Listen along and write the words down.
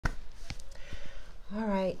All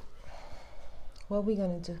right, what we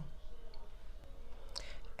gonna do?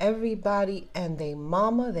 Everybody and they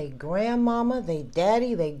mama, they grandmama, they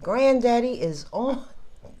daddy, they granddaddy is on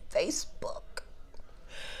Facebook.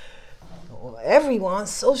 Or everyone on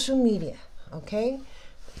social media, okay?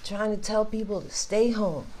 Trying to tell people to stay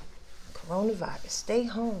home. Coronavirus, stay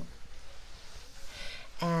home.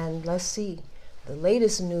 And let's see, the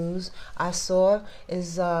latest news I saw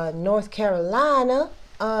is North Carolina.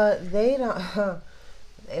 They don't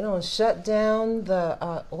they don't shut down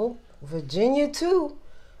the Virginia too.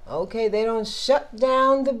 Okay, they don't shut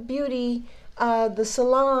down the beauty, the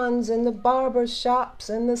salons and the barber shops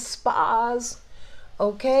and the spas.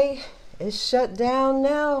 Okay, it's shut down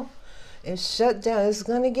now. It's shut down. It's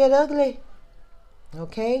gonna get ugly.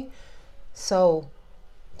 Okay, so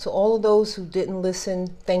to all of those who didn't listen,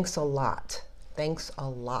 thanks a lot. Thanks a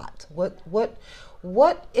lot.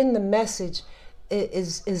 What in the message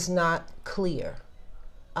is not clear?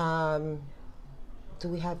 Do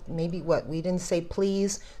we have maybe what we didn't say?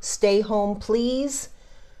 Please stay home, please.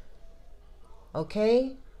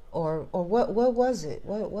 Okay, or what was it?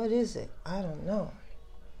 What is it? I don't know.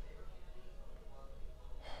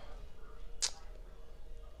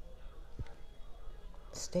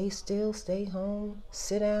 Stay still, stay home,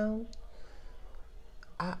 sit down.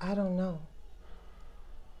 I don't know.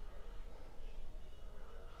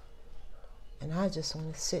 And I just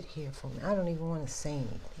want to sit here for a minute. I don't even want to say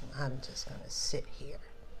anything. I'm just going to sit here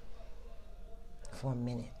for a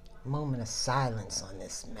minute. A moment of silence on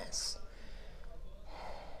this mess.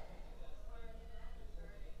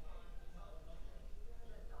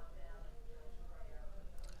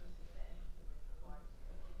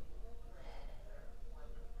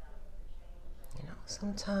 You know,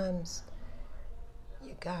 sometimes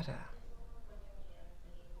you gotta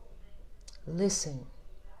listen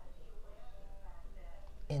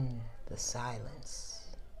in the silence.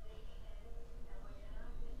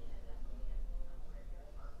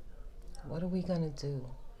 What are we going to do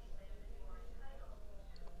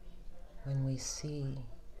when we see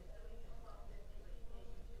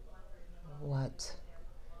what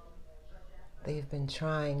they've been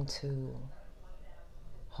trying to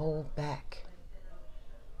hold back?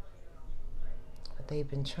 What they've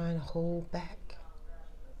been trying to hold back.